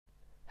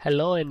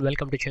Hello and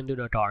welcome to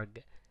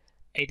Chandoo.org.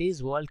 It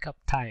is World Cup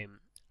time.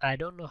 I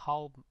don't know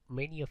how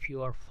many of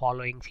you are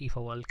following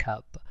FIFA World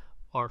Cup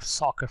or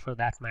soccer for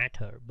that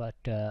matter, but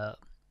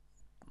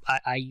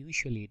I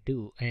usually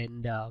do.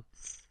 And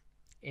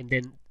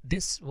then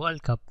this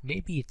World Cup,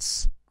 maybe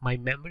it's my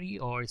memory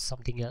or it's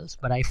something else,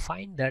 but I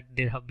find that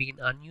there have been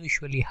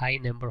unusually high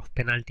number of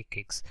penalty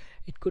kicks.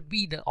 It could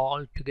be the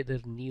altogether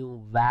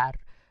new VAR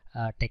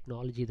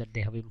technology that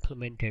they have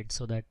implemented,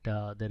 so that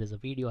there is a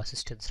video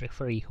assistance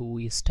referee who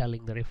is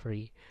telling the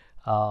referee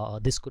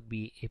this could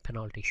be a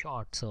penalty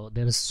shot. So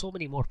there is so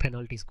many more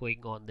penalties going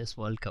on this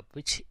World Cup,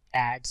 which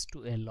adds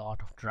to a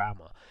lot of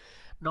drama.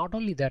 Not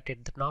only that,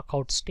 at the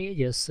knockout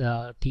stages,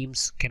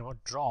 teams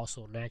cannot draw,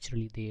 so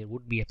naturally there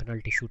would be a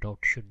penalty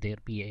shootout should there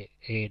be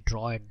a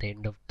draw at the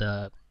end of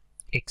the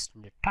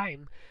extended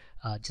time.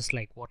 Just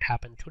like what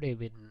happened today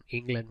when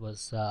England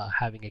was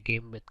having a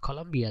game with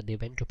Colombia, they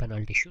went to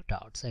penalty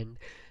shootouts, and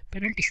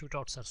penalty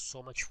shootouts are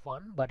so much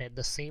fun, but at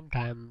the same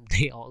time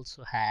they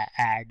also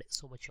add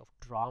so much of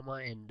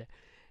drama and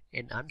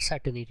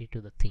uncertainty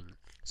to the thing.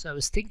 So I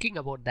was thinking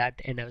about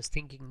that, and I was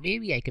thinking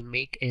maybe I can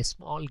make a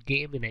small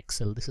game in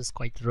Excel. This is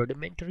quite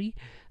rudimentary,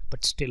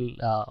 but still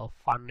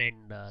fun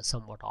and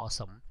somewhat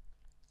awesome.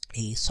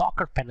 A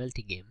soccer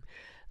penalty game.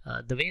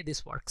 The way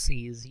this works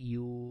is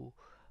you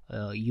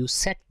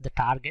set the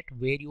target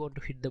where you want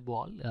to hit the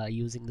ball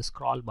using the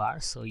scroll bar.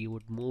 So you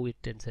would move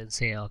it and then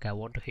say, okay, I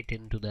want to hit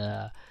into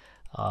the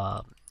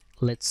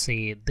let's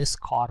say this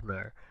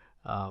corner.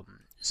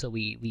 So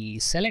we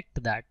select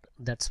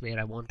that's where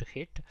I want to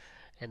hit,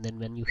 and then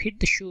when you hit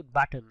the shoot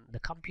button, the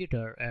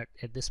computer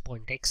at this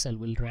point Excel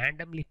will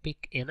randomly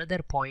pick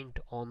another point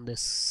on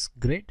this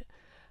grid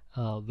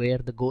where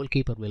the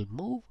goalkeeper will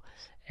move,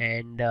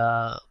 and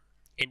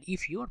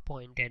if your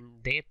point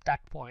and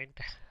that point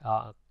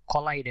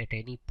collide at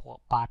any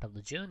part of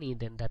the journey,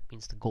 then that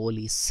means the goal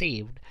is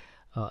saved,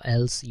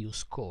 else you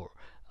score.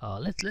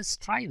 Let's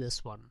try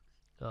this one.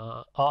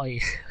 What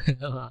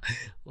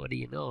do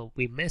you know,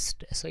 we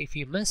missed. So if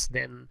you miss,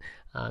 then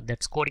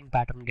that scoring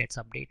pattern gets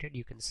updated.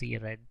 You can see a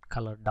red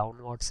color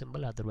downward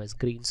symbol, otherwise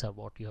greens are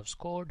what you have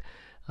scored,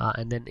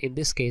 and then in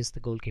this case the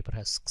goalkeeper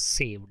has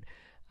saved.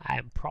 I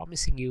am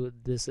promising you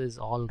this is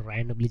all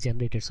randomly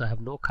generated, so I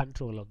have no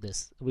control of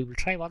this. We will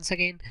try once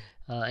again.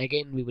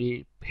 Again we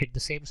will hit the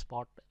same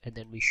spot and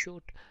then we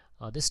shoot.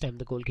 This time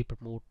the goalkeeper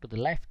moved to the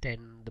left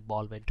and the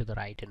ball went to the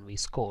right and we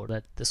scored.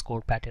 That the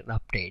score pattern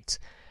updates.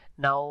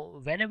 Now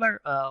whenever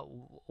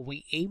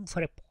we aim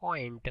for a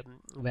point,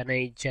 when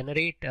I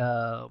generate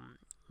the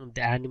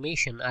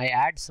animation, I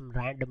add some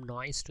random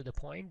noise to the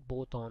point,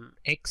 both on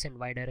X and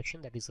Y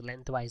direction, that is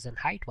lengthwise and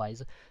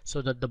heightwise,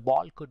 so that the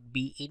ball could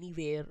be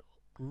anywhere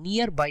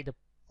nearby the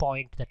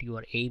point that you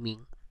are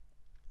aiming.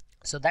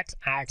 So that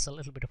adds a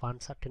little bit of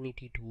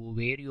uncertainty to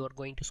where you are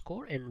going to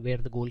score, and where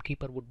the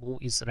goalkeeper would move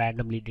is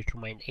randomly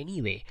determined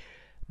anyway.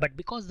 But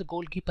because the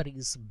goalkeeper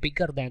is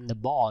bigger than the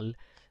ball,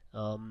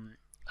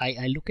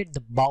 I look at the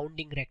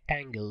bounding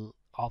rectangle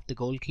of the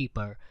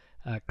goalkeeper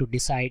to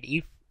decide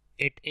if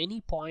at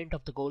any point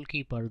of the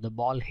goalkeeper the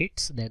ball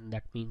hits, then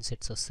that means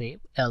it's a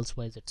save,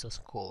 elsewise it's a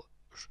score.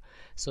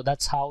 So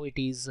that's how it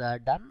is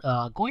done.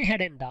 Go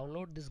ahead and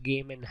download this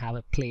game and have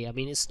a play. I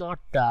mean, it's not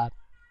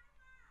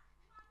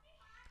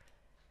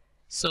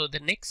so the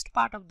next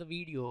part of the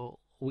video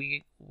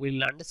we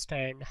will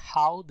understand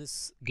how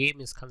this game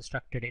is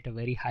constructed at a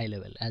very high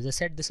level. As I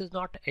said, this is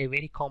not a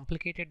very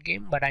complicated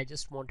game, but I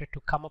just wanted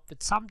to come up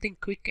with something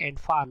quick and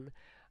fun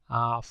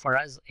for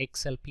us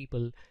Excel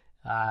people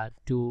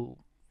to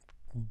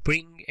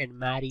bring and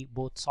marry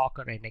both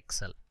soccer and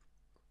Excel.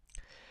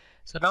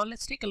 So now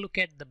let's take a look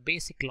at the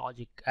basic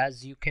logic.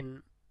 As you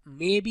can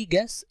maybe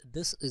guess,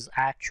 this is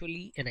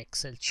actually an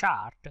Excel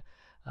chart.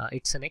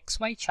 It's an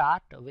XY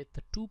chart with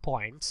 2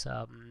 points.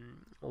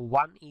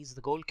 One is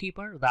the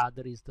goalkeeper, the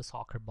other is the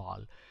soccer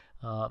ball.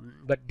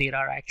 But there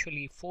are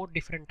actually 4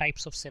 different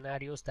types of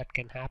scenarios that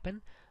can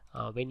happen.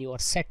 When you are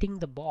setting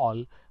the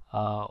ball,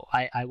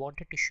 I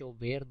wanted to show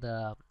where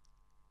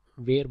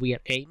we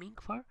are aiming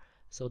for.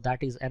 So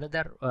that is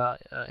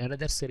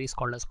another series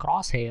called as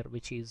crosshair,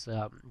 which is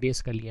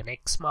basically an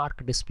X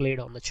mark displayed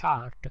on the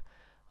chart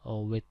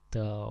with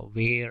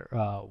where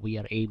we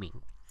are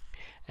aiming.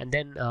 And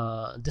then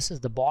this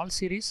is the ball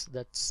series,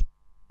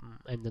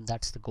 and then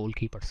that's the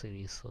goalkeeper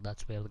series, so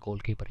that's where the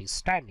goalkeeper is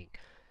standing.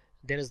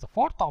 There is the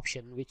 4th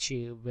option, which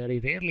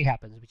very rarely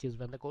happens, which is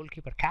when the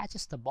goalkeeper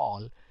catches the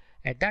ball.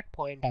 At that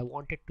point I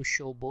wanted to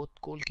show both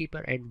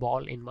goalkeeper and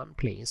ball in one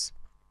place,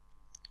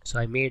 so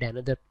I made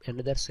another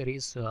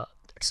series.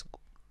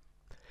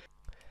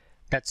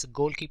 That's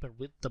goalkeeper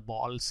with the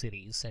ball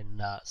series,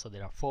 and so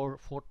there are four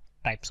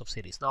types of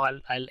series. Now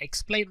I'll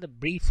explain the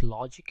brief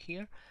logic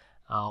here.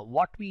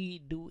 What we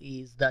do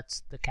is,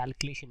 that's the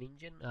calculation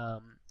engine.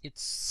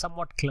 It's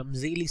somewhat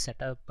clumsily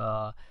set up,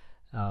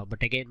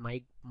 but again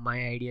my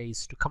idea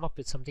is to come up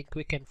with something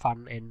quick and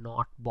fun and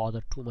not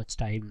bother too much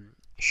time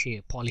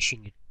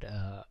polishing it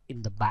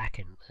in the back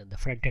end. And the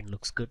front end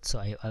looks good, so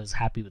I was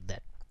happy with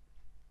that.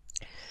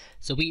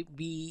 So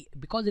we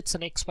because it's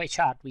an XY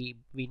chart, we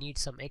need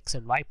some X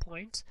and Y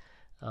points.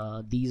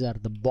 These are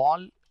the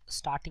ball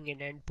starting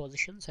and end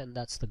positions, and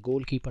that's the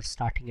goalkeeper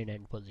starting and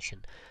end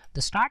position.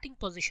 The starting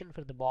position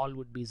for the ball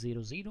would be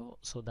 0 0,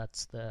 so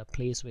that's the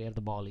place where the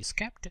ball is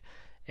kept,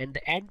 and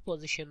the end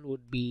position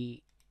would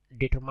be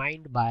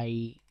determined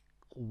by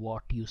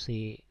what you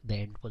say the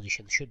end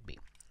position should be.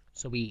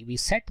 So we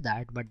set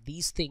that, but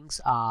these things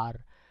are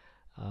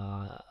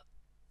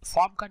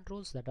form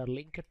controls that are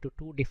linked to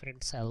two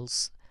different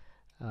cells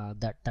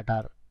that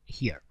are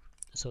here.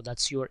 So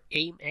that's your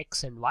aim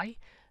X and Y.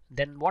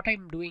 Then what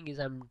I'm doing is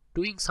I'm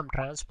doing some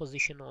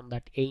transposition on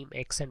that aim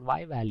X and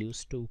Y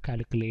values to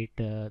calculate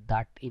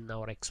that in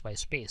our XY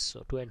space.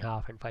 So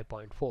 2.5 and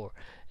 5.4.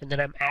 And then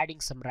I'm adding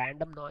some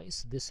random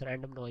noise. This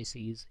random noise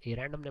is a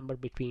random number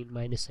between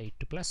 -8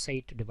 to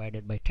 +8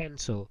 divided by 10.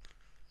 So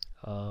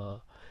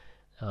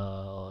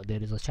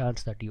there is a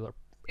chance that your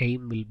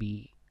aim will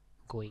be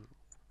going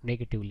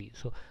negatively.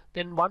 So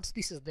then once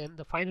this is, then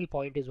the final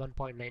point is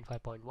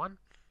 1.95.1,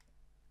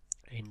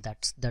 and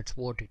that's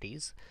what it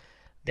is.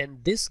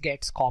 Then this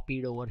gets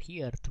copied over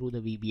here through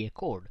the VBA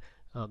code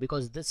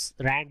because this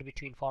rand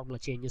between formula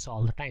changes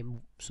all the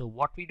time. So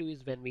what we do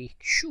is when we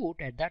shoot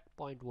at that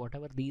point,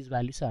 whatever these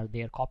values are,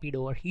 they are copied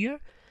over here,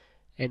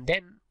 and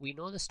then we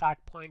know the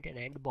start point and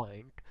end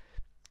point,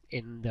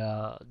 and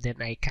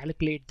then I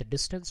calculate the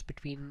distance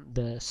between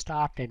the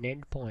start and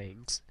end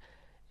points,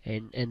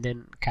 and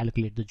then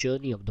calculate the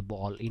journey of the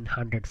ball in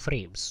 100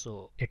 frames.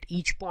 So at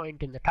each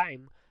point in the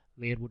time,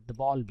 where would the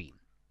ball be,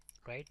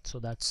 right? So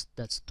that's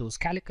those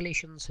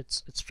calculations.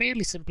 It's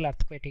fairly simple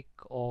arithmetic,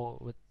 or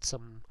with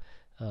some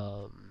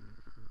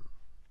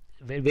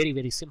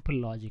very simple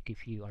logic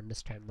if you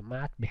understand the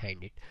math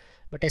behind it.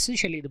 But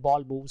essentially the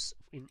ball moves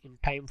in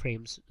time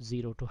frames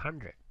 0 to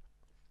 100.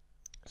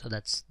 So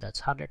that's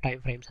 100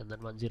 time frames, and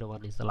then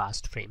 101 is the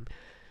last frame.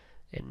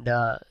 And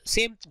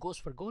same goes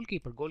for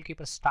goalkeeper.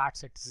 Goalkeeper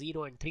starts at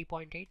 0 and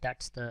 3.8.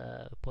 That's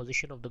the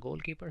position of the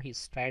goalkeeper. He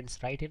stands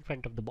right in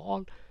front of the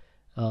ball,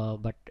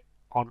 but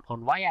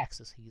on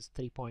y-axis he's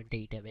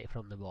 3.8 away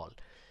from the ball.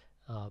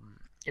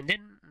 And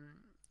then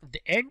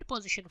the end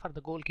position for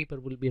the goalkeeper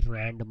will be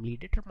randomly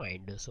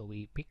determined. So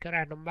we pick a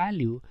random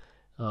value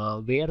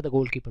where the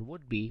goalkeeper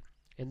would be,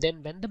 and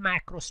then when the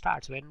macro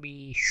starts, when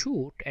we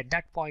shoot at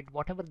that point,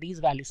 whatever these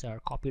values are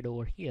copied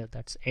over here,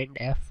 that's end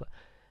F.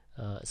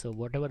 So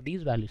whatever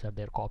these values are,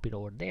 they're copied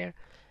over there,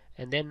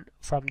 and then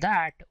from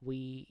that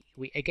we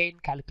again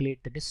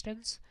calculate the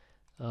distance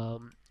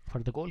for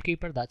the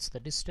goalkeeper. That's the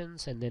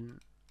distance, and then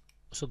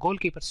so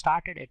goalkeeper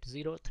started at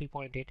 0,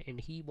 3.8, and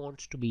he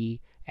wants to be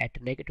at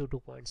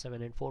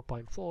 -2.7 and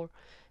 4.4.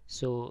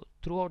 So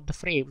throughout the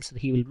frames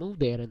he will move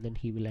there, and then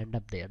he will end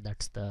up there.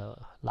 That's the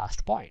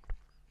last point.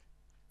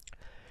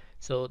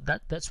 So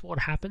that's what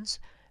happens.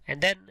 And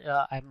then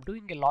I'm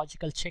doing a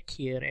logical check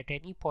here. At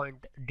any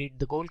point, did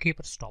the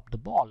goalkeeper stop the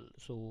ball?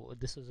 So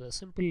this is a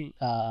simple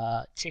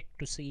check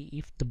to see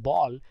if the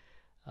ball,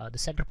 the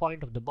center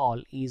point of the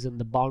ball, is in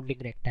the bounding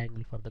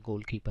rectangle for the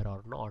goalkeeper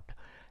or not.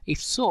 If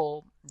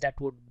so,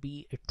 that would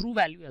be a true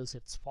value, else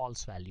it's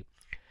false value.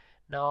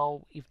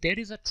 Now if there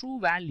is a true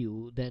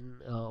value,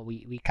 then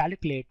we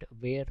calculate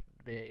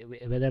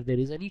whether there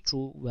is any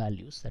true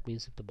values. That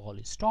means if the ball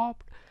is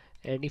stopped,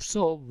 and if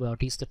so,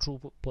 what is the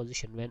true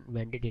position,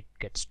 when did it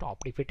get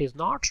stopped. If it is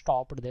not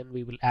stopped, then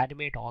we will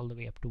animate all the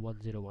way up to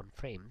 101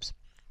 frames.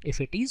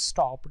 If it is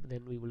stopped,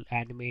 then we will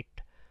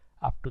animate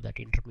up to that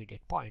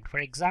intermediate point. For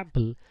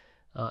example,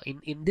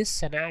 in this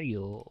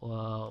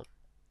scenario,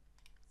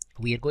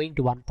 we are going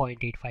to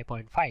 1.8,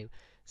 5.5.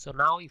 So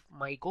now if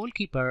my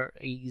goalkeeper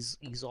is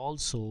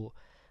also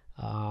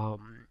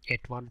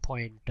at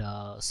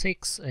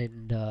 1.6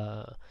 and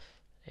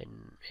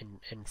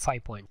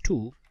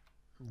 5.2,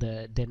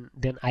 then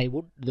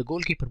the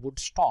goalkeeper would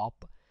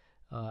stop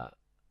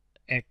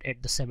at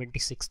the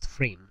 76th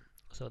frame.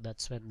 So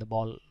that's when the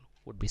ball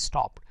would be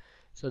stopped.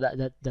 So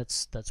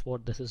that's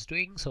what this is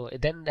doing. So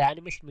then the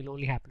animation will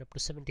only happen up to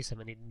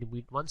 77.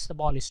 Once the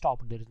ball is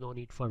stopped, there is no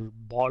need for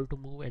ball to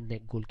move and the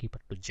goalkeeper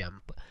to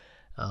jump.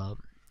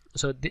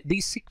 So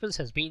this sequence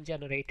has been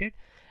generated,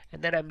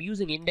 and then I'm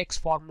using index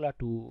formula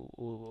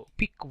to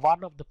pick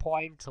one of the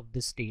points of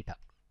this data.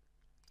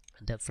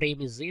 The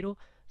frame is 0.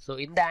 So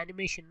in the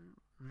animation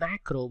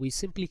macro, we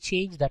simply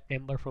change that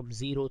number from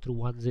 0 through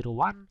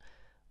 101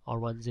 or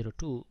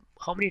 102.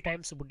 How many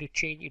times would it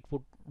change? It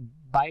would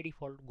by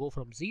default go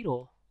from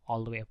 0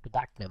 all the way up to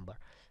that number,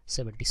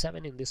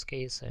 77 in this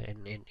case,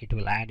 and it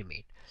will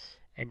animate.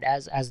 And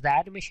as the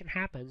animation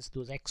happens,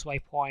 those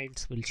XY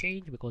points will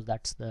change, because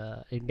that's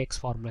the index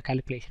formula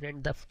calculation,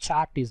 and the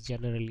chart is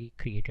generally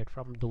created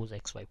from those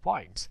XY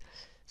points.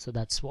 So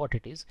that's what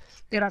it is.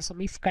 There are some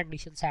if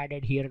conditions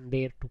added here and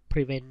there to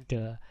prevent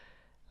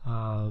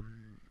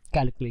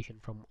calculation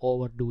from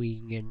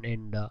overdoing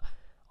and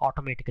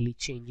automatically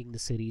changing the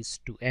series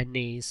to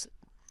NAs.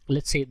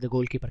 Let's say the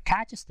goalkeeper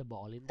catches the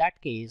ball. In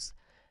that case,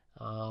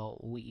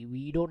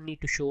 we don't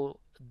need to show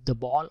the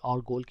ball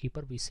or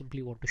goalkeeper. We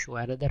simply want to show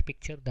another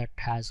picture that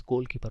has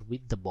goalkeeper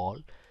with the ball.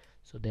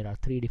 So there are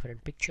three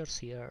different pictures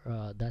here.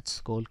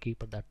 That's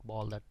goalkeeper, that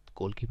ball, that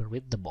goalkeeper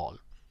with the ball,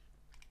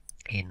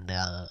 and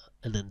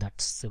then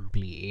that's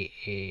simply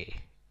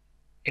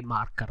a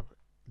marker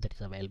that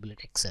is available in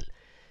Excel.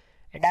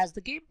 And as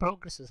the game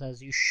progresses,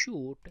 as you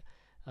shoot,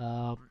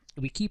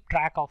 we keep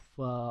track of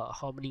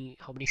how many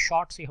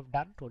shots you have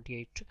done,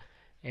 28,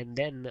 and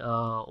then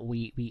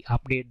we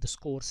update the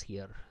scores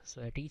here.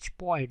 So at each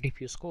point,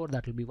 if you score,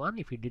 that will be 1.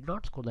 If you did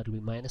not score, that will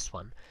be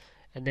 -1.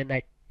 And then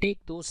I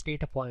take those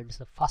data points,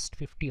 the first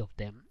 50 of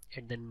them,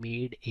 and then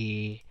made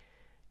a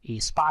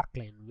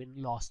sparkline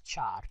win-loss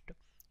chart,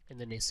 and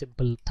then a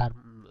simple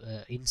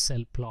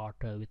in-cell plot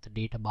with the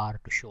data bar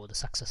to show the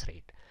success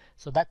rate.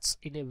 So that's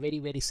in a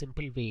very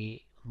simple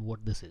way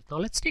what this is. Now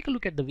let's take a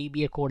look at the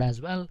VBA code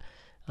as well.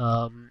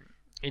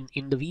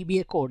 In the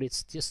VBA code,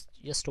 it's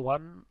just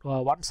one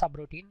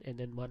subroutine and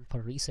then one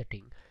for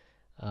resetting.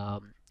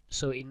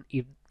 So in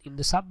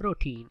the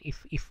subroutine,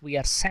 if we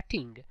are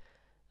setting,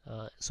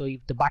 so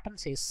if the button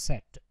says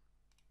set,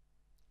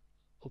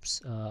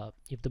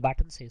 if the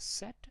button says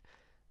set,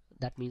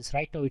 that means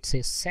right now it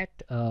says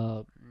set.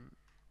 So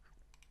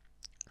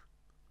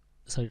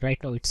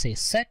right now it says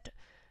set.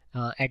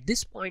 At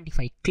this point, if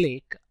I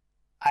click,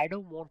 I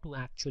don't want to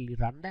actually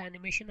run the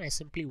animation. I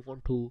simply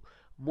want to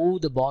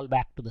move the ball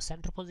back to the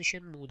center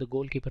position, move the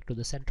goalkeeper to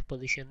the center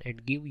position,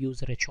 and give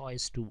user a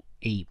choice to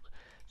aim.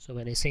 So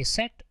when I say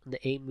set,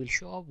 the aim will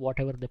show up.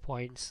 Whatever the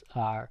points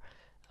are,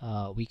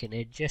 we can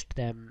adjust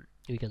them.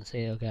 We can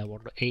say, okay, I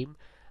want to aim.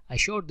 I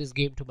showed this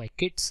game to my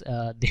kids.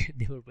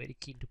 They were very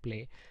keen to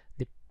play.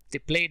 They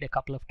played a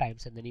couple of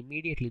times, and then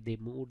immediately they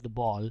moved the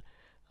ball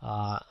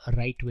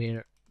right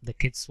where the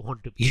kids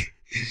want to be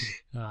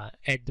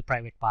at the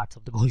private parts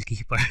of the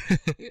goalkeeper.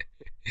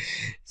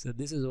 So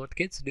this is what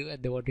kids do,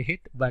 and they want to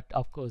hit, but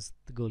of course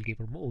the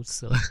goalkeeper moves,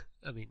 so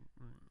I mean,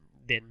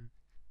 then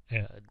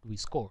we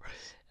score.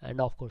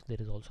 And of course there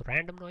is also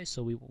random noise,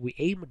 so we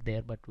aimed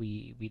there, but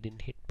we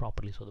didn't hit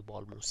properly, so the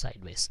ball moves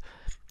sideways.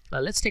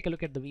 Let's take a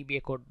look at the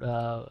VBA code.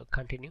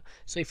 Continue.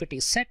 So if it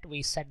is set,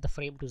 we set the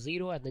frame to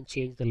 0 and then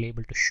change the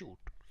label to shoot.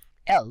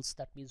 Else,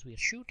 that means we are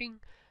shooting.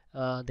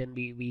 Then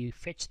we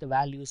fetch the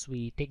values,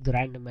 we take the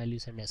random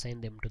values and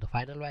assign them to the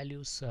final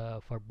values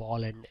for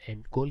ball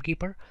and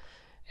goalkeeper,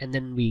 and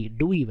then we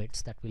do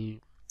events that will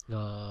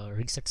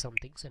reset some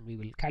things, and we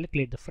will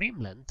calculate the frame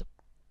length,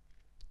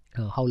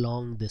 how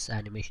long this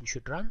animation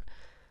should run,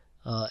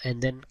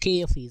 and then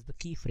KF is the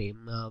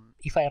keyframe.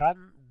 If I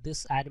run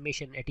this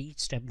animation at each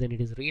step, then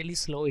it is really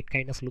slow, it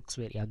kind of looks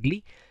very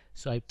ugly.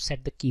 So I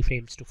set the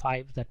keyframes to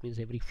 5. That means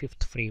every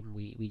 5th frame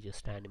we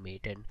just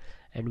animate,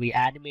 and we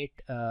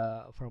animate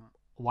from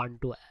 1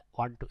 to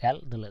L,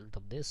 the length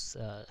of this,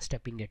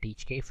 stepping at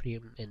each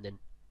keyframe and then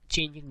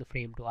changing the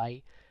frame to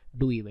I,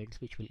 do events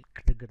which will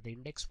trigger the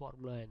index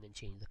formula and then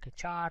change the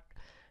chart.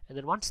 And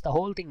then once the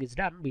whole thing is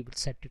done, we will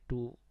set it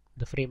to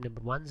the frame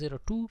number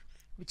 102,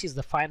 which is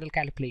the final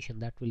calculation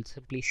that will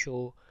simply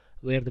show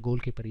where the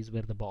goalkeeper is,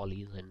 where the ball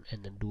is,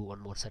 and then do one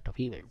more set of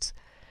events.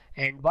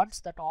 And once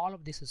that all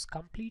of this is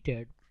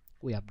completed,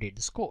 we update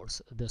the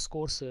scores. The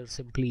scores are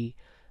simply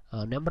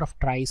number of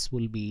tries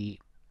will be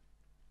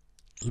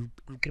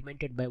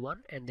incremented by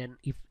 1, and then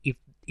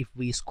if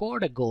we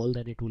scored a goal,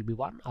 then it will be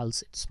 1,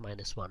 else it's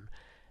 -1.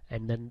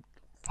 And then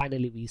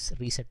finally we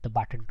reset the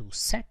button to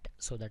set,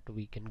 so that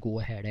we can go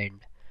ahead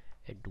and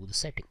do the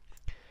setting.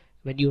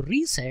 When you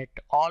reset,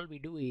 all we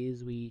do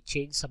is we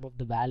change some of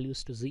the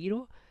values to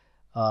 0,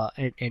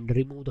 and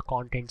remove the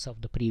contents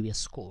of the previous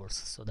scores.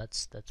 So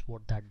that's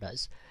what that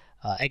does.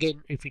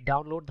 Again, if you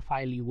download the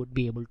file, you would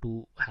be able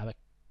to have a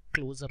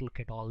closer look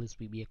at all this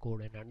VBA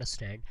code and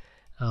understand.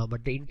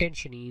 But the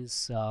intention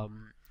is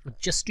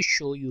just to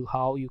show you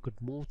how you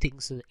could move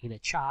things in a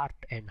chart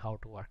and how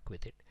to work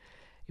with it.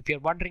 If you're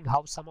wondering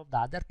how some of the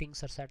other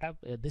things are set up,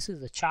 this is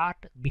the chart.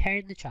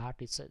 Behind the chart,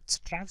 it's a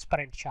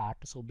transparent chart.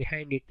 So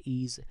behind it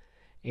is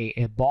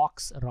a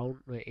box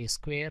around a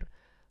square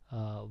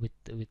with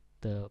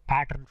the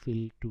pattern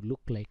fill to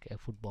look like a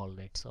football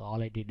net. So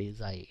all I did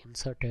is I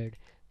inserted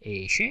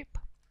a shape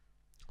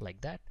like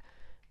that,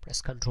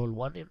 press Ctrl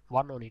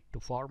 1 on it to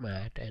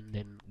format, and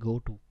then go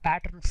to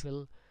pattern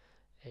fill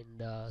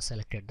and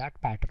selected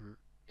that pattern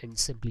and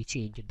simply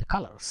changed the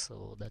colors.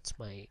 So that's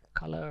my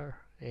color,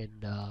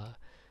 and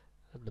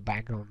the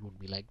background would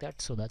be like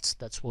that. So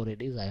that's what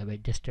it is. I have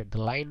adjusted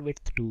the line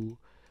width to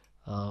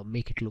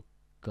make it look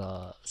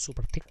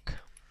super thick.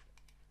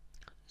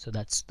 So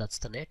that's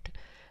the net.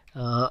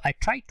 I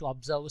tried to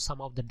observe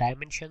some of the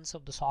dimensions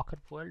of the soccer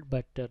world,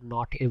 but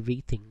not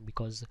everything,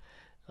 because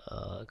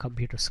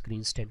computer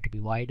screens tend to be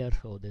wider,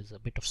 so there's a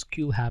bit of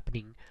skew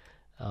happening,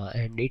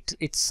 and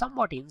it's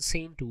somewhat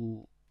insane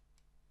to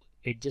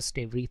adjust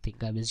everything.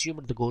 I've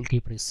assumed the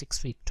goalkeeper is 6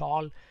 feet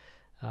tall,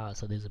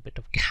 so there's a bit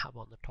of gap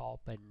on the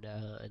top, and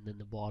then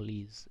the ball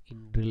is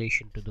in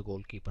relation to the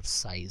goalkeeper's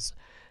size.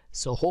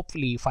 So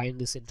hopefully you find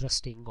this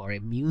interesting or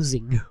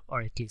amusing,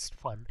 or at least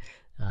fun.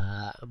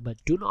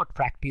 But do not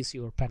practice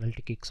your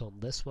penalty kicks on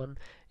this one.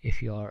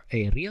 If you're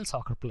a real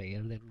soccer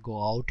player, then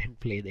go out and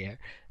play there,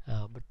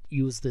 but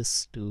use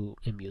this to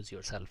amuse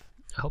yourself.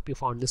 I hope you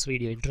found this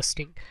video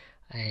interesting,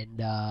 and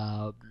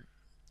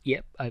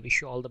yep, I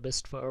wish you all the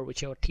best for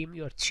whichever team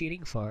you are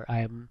cheering for.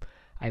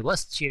 I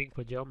was cheering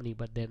for Germany,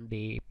 but then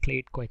they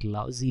played quite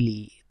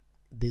lousily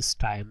this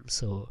time,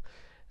 so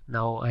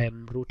now I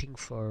am rooting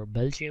for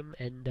Belgium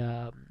and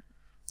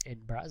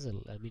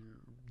Brazil. I mean,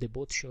 they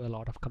both show a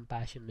lot of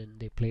compassion and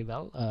they play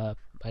well.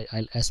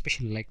 I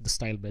especially like the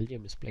style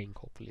Belgium is playing.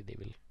 Hopefully, they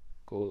will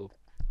go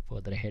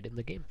further ahead in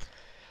the game.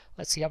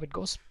 Let's see how it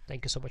goes.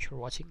 Thank you so much for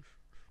watching.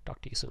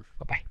 Talk to you soon.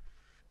 Bye bye.